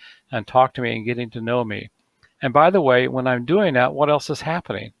with me and talk to me and getting to know me. And by the way, when I'm doing that, what else is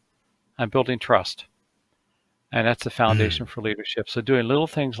happening? I'm building trust. And that's the foundation for leadership. So doing little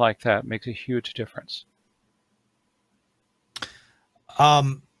things like that makes a huge difference.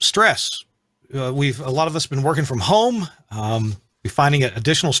 Stress. A lot of us been working from home. We're finding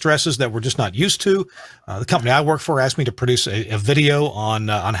additional stresses that we're just not used to. The company I work for asked me to produce a video on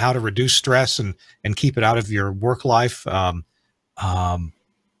how to reduce stress and keep it out of your work life. I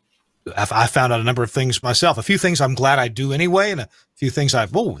found out a number of things myself. A few things I'm glad I do anyway, and a few things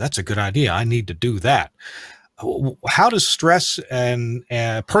whoa, that's a good idea. I need to do that. How does stress and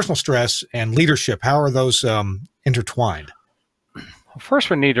personal stress and leadership, how are those intertwined? Well, first,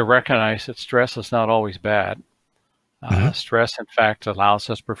 we need to recognize that stress is not always bad. Stress, in fact, allows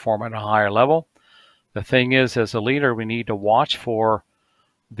us to perform at a higher level. The thing is, as a leader, we need to watch for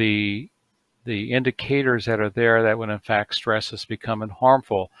the indicators that are there that when, in fact, stress is becoming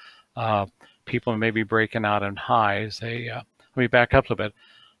harmful. People may be breaking out in highs. Let me back up a little bit.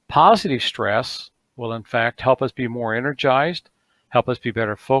 Positive stress will, in fact, help us be more energized, help us be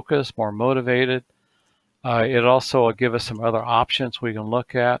better focused, more motivated. It also will give us some other options we can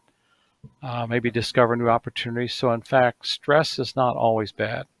look at, maybe discover new opportunities. So, in fact, stress is not always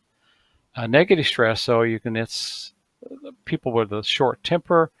bad. Negative stress, though, it's people with a short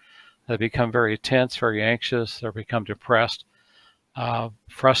temper, they become very tense, very anxious, they become depressed,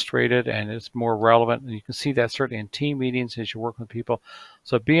 frustrated, and it's more relevant. And you can see that certainly in team meetings as you work with people.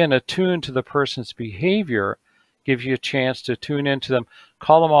 So being attuned to the person's behavior gives you a chance to tune into them,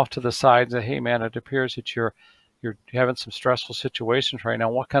 call them off to the side and say, hey man, it appears that you're having some stressful situations right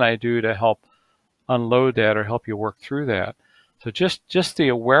now. What can I do to help unload that or help you work through that? So just the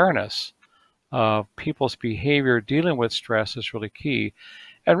awareness of people's behavior dealing with stress is really key.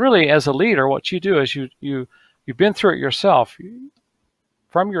 And really, as a leader, what you do is you've been through it yourself.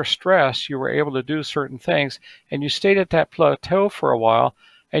 From your stress, you were able to do certain things, and you stayed at that plateau for a while,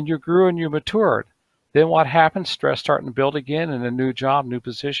 and you grew and you matured. Then what happens? Stress starting to build again in a new job, new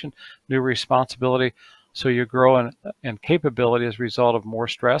position, new responsibility. So you grow in capability as a result of more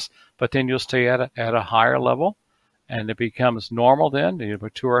stress, but then you'll stay at a higher level, and it becomes normal then. You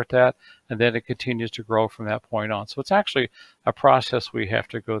mature at that, and then it continues to grow from that point on. So it's actually a process we have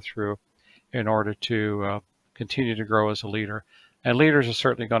to go through in order to continue to grow as a leader. And leaders are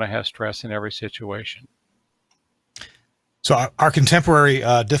certainly going to have stress in every situation. So our contemporary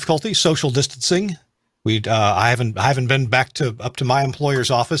difficulty, social distancing. I haven't been back up to my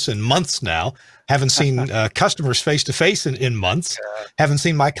employer's office in months now. Haven't seen customers face to face in months. Haven't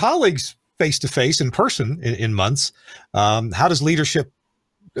seen my colleagues face to face in person in months. How does leadership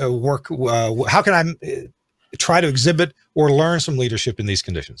work? How can I try to exhibit or learn some leadership in these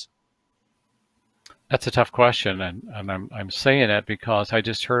conditions? That's a tough question, and I'm saying that because I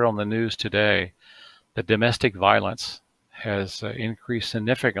just heard on the news today that domestic violence has increased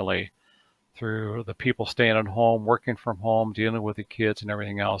significantly through the people staying at home, working from home, dealing with the kids and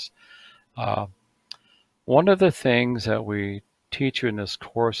everything else. One of the things that we teach you in this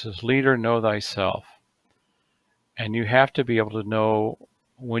course is leader, know thyself. And you have to be able to know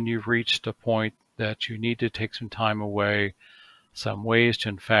when you've reached a point that you need to take some time away, some ways to,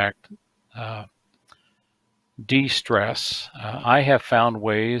 in fact, de-stress. I have found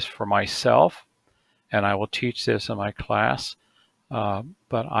ways for myself, and I will teach this in my class, but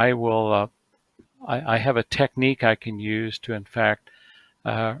I will, I have a technique I can use to, in fact,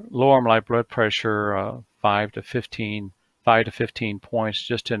 lower my blood pressure 5 to 15 points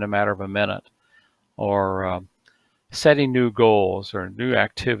just in a matter of a minute, or setting new goals or new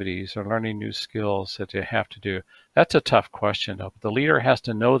activities or learning new skills that you have to do. That's a tough question, though. The leader has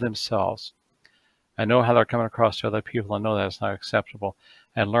to know themselves and know how they're coming across to other people and know that it's not acceptable,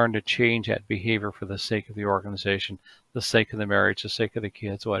 and learn to change that behavior for the sake of the organization, the sake of the marriage, the sake of the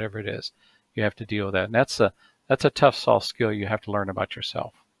kids, whatever it is. You have to deal with that. And that's a tough soft skill you have to learn about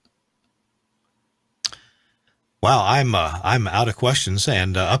yourself. Wow, I'm out of questions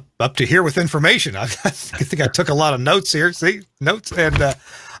and up to here with information. I think I took a lot of notes here. See, notes, and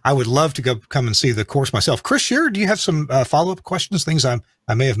I would love to come and see the course myself. Chris Scherer, do you have some follow-up questions, things I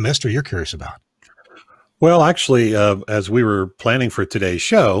may have missed or you're curious about? Well, actually, as we were planning for today's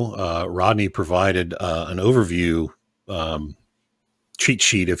show, Rodney provided an overview cheat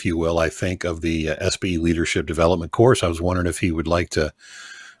sheet, if you will, I think, of the SBE Leadership Development course. I was wondering if he would like to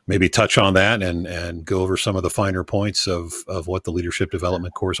maybe touch on that and go over some of the finer points of what the Leadership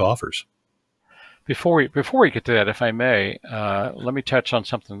Development course offers. Before we get to that, if I may, let me touch on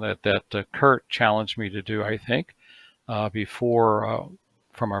something that Kurt challenged me to do, I think, before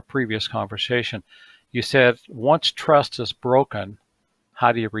from our previous conversation. You said, once trust is broken,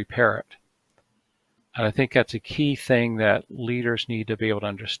 how do you repair it? And I think that's a key thing that leaders need to be able to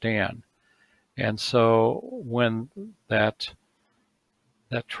understand. And so when that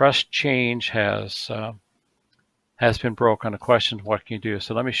trust change has been broken, the question is, what can you do?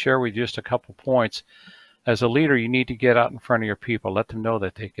 So let me share with you just a couple points. As a leader, you need to get out in front of your people. Let them know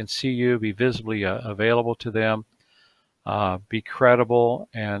that they can see you, be visibly available to them, be credible,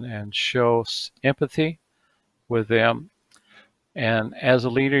 and show empathy with them. And as a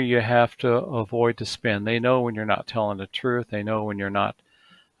leader, you have to avoid the spin. They know when you're not telling the truth. They know when you're not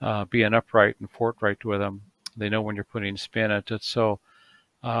being upright and forthright with them. They know when you're putting spin into it. So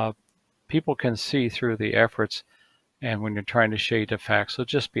people can see through the efforts and when you're trying to shade the facts. So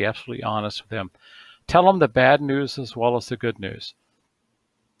just be absolutely honest with them. Tell them the bad news as well as the good news.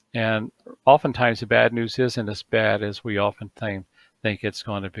 And oftentimes the bad news isn't as bad as we often think it's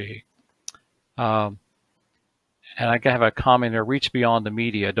going to be. And I have a comment here, reach beyond the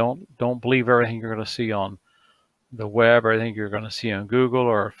media. Don't believe everything you're going to see on the web, or everything you're going to see on Google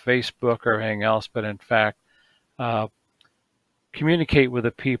or Facebook or anything else, but in fact, communicate with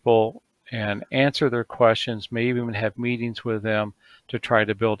the people and answer their questions, maybe even have meetings with them to try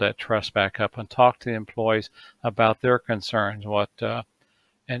to build that trust back up, and talk to the employees about their concerns,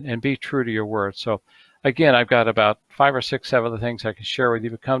 and be true to your word. So again, I've got about 5 or 6, 7 other things I can share with you,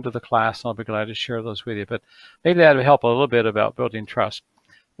 but come to the class and I'll be glad to share those with you. But maybe that would help a little bit about building trust.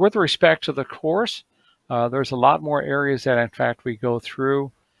 With respect to the course, there's a lot more areas that in fact we go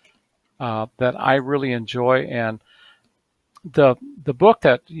through that I really enjoy. And the book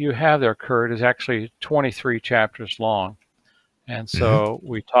that you have there, Kurt, is actually 23 chapters long. And so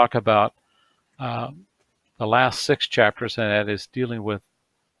we talk about the last 6 chapters, and that is dealing with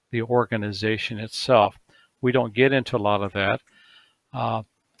the organization itself. We don't get into a lot of that.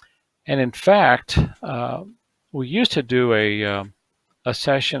 And in fact, we used to do a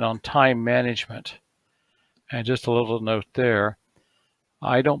session on time management. And just a little note there,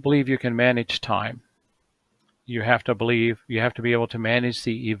 I don't believe you can manage time. You have to be able to manage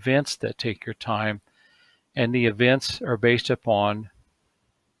the events that take your time, and the events are based upon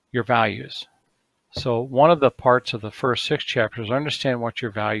your values. So one of the parts of the first 6 chapters, understand what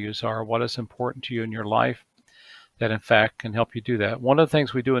your values are, what is important to you in your life, that in fact can help you do that. One of the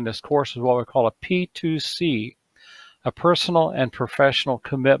things we do in this course is what we call a P2C, a personal and professional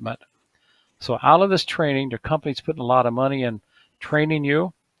commitment. So out of this training, your company's putting a lot of money in training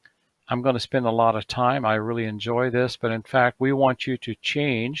you. I'm going to spend a lot of time. I really enjoy this, but in fact, we want you to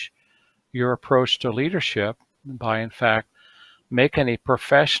change your approach to leadership by in fact making a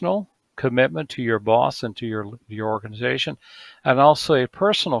professional commitment to your boss and to your organization, and also a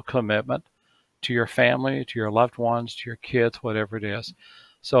personal commitment to your family, to your loved ones, to your kids, whatever it is.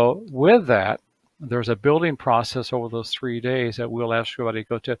 So with that, there's a building process over those 3 days that we'll ask everybody to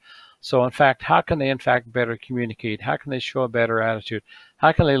go to. So in fact, how can they in fact better communicate? How can they show a better attitude?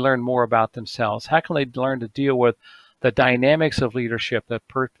 How can they learn more about themselves? How can they learn to deal with the dynamics of leadership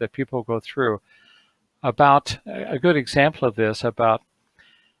that people go through? About a good example of this, about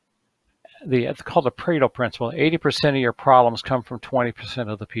it's called the Pareto principle. 80% of your problems come from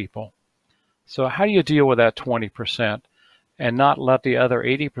 20% of the people. So how do you deal with that 20% and not let the other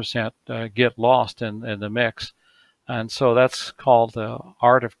 80% get lost in the mix? And so that's called the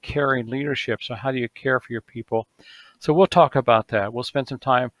art of caring leadership. So how do you care for your people? So we'll talk about that. We'll spend some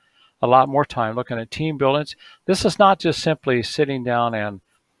time, a lot more time, looking at team buildings. This is not just simply sitting down and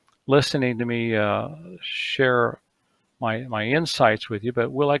listening to me share my insights with you,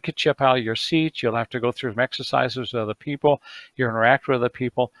 but will I get you up out of your seats? You'll have to go through some exercises with other people. You interact with other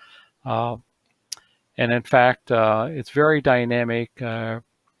people. And in fact, it's very dynamic. I'm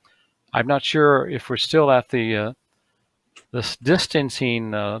not sure if we're still at this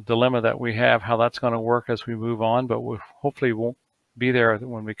distancing dilemma that we have, how that's going to work as we move on, but we hopefully won't be there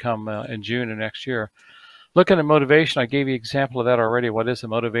when we come in June of next year. Looking at motivation, I gave you an example of that already. What is it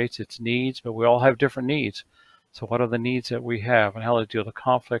motivates? It's needs, but we all have different needs. So what are the needs that we have and how to deal with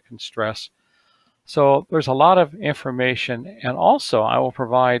conflict and stress? So there's a lot of information, and also I will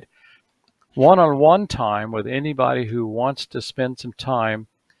provide one-on-one time with anybody who wants to spend some time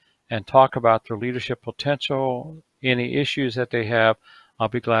and talk about their leadership potential, any issues that they have. I'll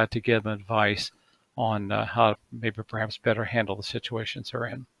be glad to give them advice on how to maybe perhaps better handle the situations they're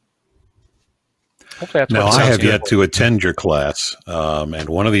in. Hopefully that's now, what I have good. yet to attend your class, and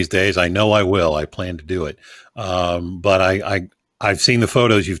one of these days, I know I will. I plan to do it. But I've seen the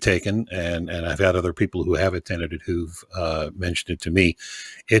photos you've taken, and I've had other people who have attended it who've mentioned it to me.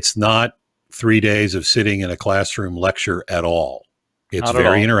 It's not 3 days of sitting in a classroom lecture at all. It's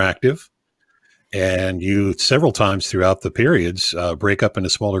very interactive. And you, several times throughout the periods, break up into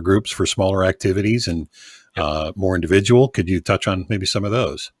smaller groups for smaller activities and more individual. Could you touch on maybe some of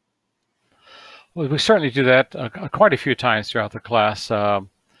those? Well, we certainly do that quite a few times throughout the class.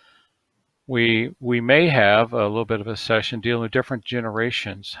 We may have a little bit of a session dealing with different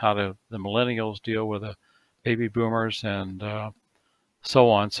generations, how the millennials deal with the baby boomers and so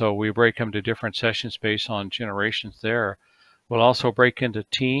on. So we break them to different sessions based on generations there. We'll also break into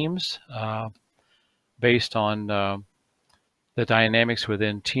teams based on the dynamics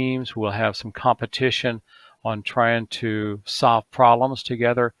within teams. We'll have some competition on trying to solve problems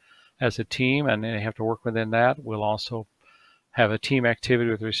together as a team, and they have to work within that. We'll also have a team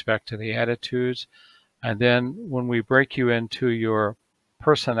activity with respect to the attitudes. And then when we break you into your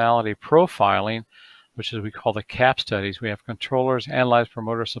personality profiling, which is we call the CAP studies, we have controllers, analyzers,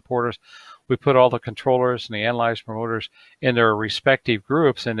 promoters, supporters. We put all the controllers and the analyzers, promoters in their respective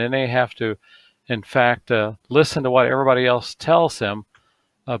groups, and then they have to, in fact, listen to what everybody else tells them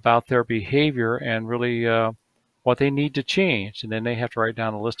about their behavior and really what they need to change. And then they have to write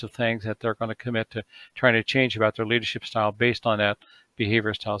down a list of things that they're going to commit to trying to change about their leadership style based on that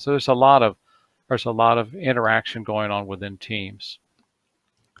behavior style. So there's a lot of interaction going on within teams.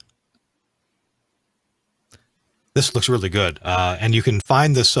 This looks really good. And you can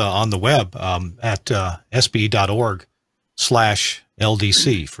find this on the web at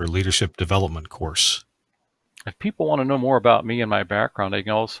sbe.org/LDC for Leadership Development course. If people want to know more about me and my background, they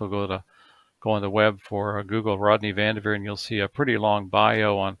can also go on the web for Google Rodney Vandeveer, and you'll see a pretty long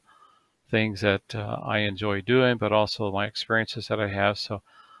bio on things that I enjoy doing, but also my experiences that I have. So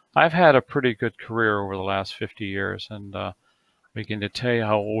I've had a pretty good career over the last 50 years, and I begin to tell you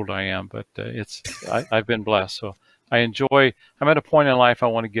how old I am, but I've been blessed. So I'm at a point in life I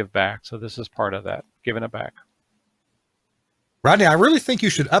want to give back. So this is part of that, giving it back. Rodney, I really think you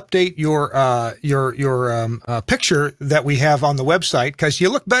should update your picture that we have on the website, because you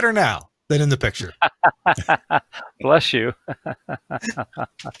look better now than in the picture. Bless you.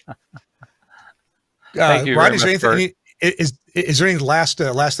 Thank you. Rodney, is there any last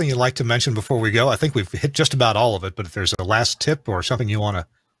thing you'd like to mention before we go? I think we've hit just about all of it, but if there's a last tip or something you want to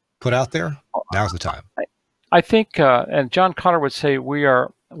put out there, now's the time. I think, and John Connor would say, we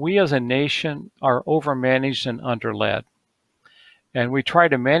as a nation are overmanaged and underled. And we try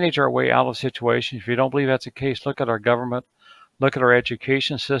to manage our way out of situations. If you don't believe that's the case, look at our government, look at our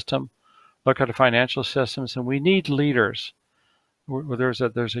education system, look at the financial systems, and we need leaders. There's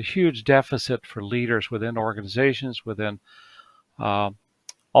a huge deficit for leaders within organizations, within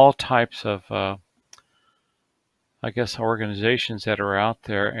all types of, I guess, organizations that are out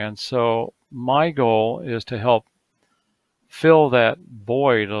there. And so my goal is to help fill that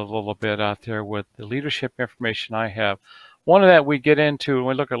void a little bit out there with the leadership information I have, one of that we get into when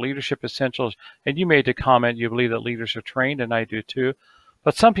we look at leadership essentials, and you made the comment you believe that leaders are trained, and I do too.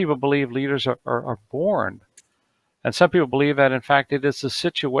 But some people believe leaders are born. And some people believe that, in fact, it is the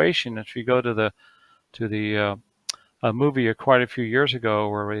situation. If you go to the movie quite a few years ago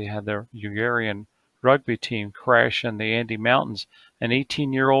where we had the Hungarian rugby team crash in the Andes Mountains, an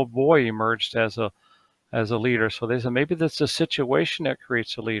 18-year-old boy emerged as a leader. So they said maybe that's the situation that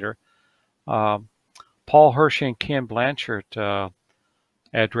creates a leader. Paul Hershey and Ken Blanchard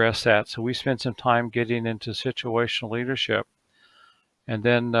addressed that. So we spent some time getting into situational leadership. And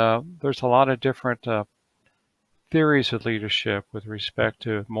then there's a lot of different theories of leadership with respect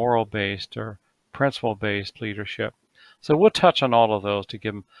to moral-based or principle-based leadership. So we'll touch on all of those to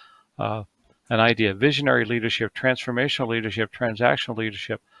give them an idea. Visionary leadership, transformational leadership, transactional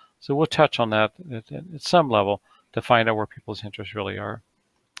leadership. So we'll touch on that at some level to find out where people's interests really are.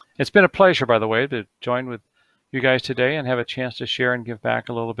 It's been a pleasure, by the way, to join with you guys today and have a chance to share and give back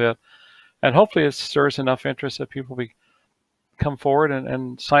a little bit. And hopefully it stirs enough interest that people come forward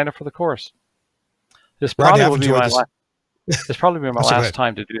and sign up for the course. This probably will be my last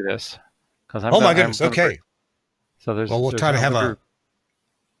time to do this. Oh my goodness! Okay. So we'll try to have a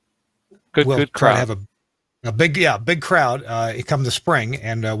good crowd. Try to have a big crowd come the spring,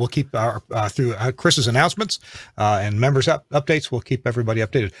 and we'll keep through Chris's announcements and members updates. We'll keep everybody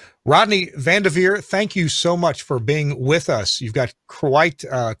updated. Rodney Vandeveer, thank you so much for being with us. You've got quite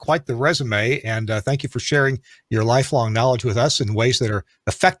the resume, and thank you for sharing your lifelong knowledge with us in ways that are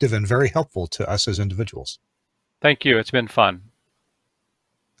effective and very helpful to us as individuals. Thank you. It's been fun.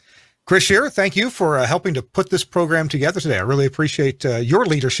 Chris Scherer, thank you for helping to put this program together today. I really appreciate your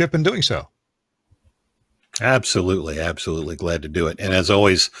leadership in doing so. Absolutely. Absolutely. Glad to do it. And as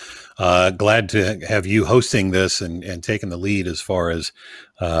always, glad to have you hosting this and taking the lead as far as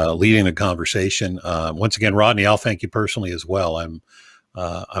leading the conversation. Once again, Rodney, I'll thank you personally as well.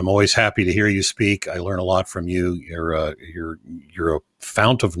 I'm always happy to hear you speak. I learn a lot from you. You're a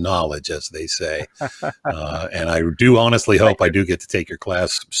fount of knowledge, as they say. And I do honestly hope I do get to take your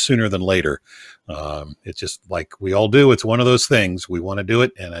class sooner than later. It's just like we all do. It's one of those things. We want to do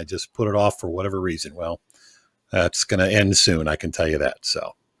it, and I just put it off for whatever reason. Well, that's going to end soon. I can tell you that.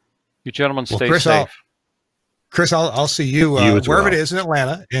 So, you gentlemen stay safe. Chris, I'll see you wherever it is in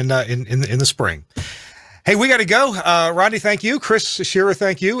Atlanta in the spring. Hey, we got to go. Rodney, thank you. Chris Scherer,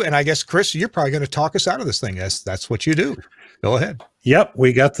 thank you. And I guess, Chris, you're probably going to talk us out of this thing. That's what you do. Go ahead. Yep,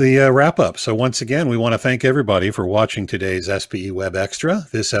 we got the wrap up. So once again, we want to thank everybody for watching today's SBE Webxtra.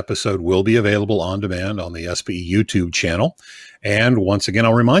 This episode will be available on demand on the SBE YouTube channel. And once again,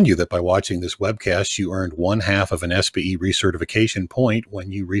 I'll remind you that by watching this webcast, you earned 1/2 of an SBE recertification point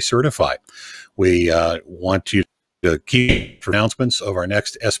when you recertify. We want you to keep announcements of our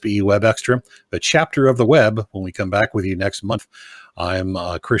next SBE Webxtra, the chapter of the web, when we come back with you next month. I'm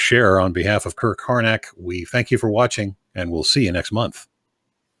Chris Scherer on behalf of Kirk Harnack. We thank you for watching, and we'll see you next month.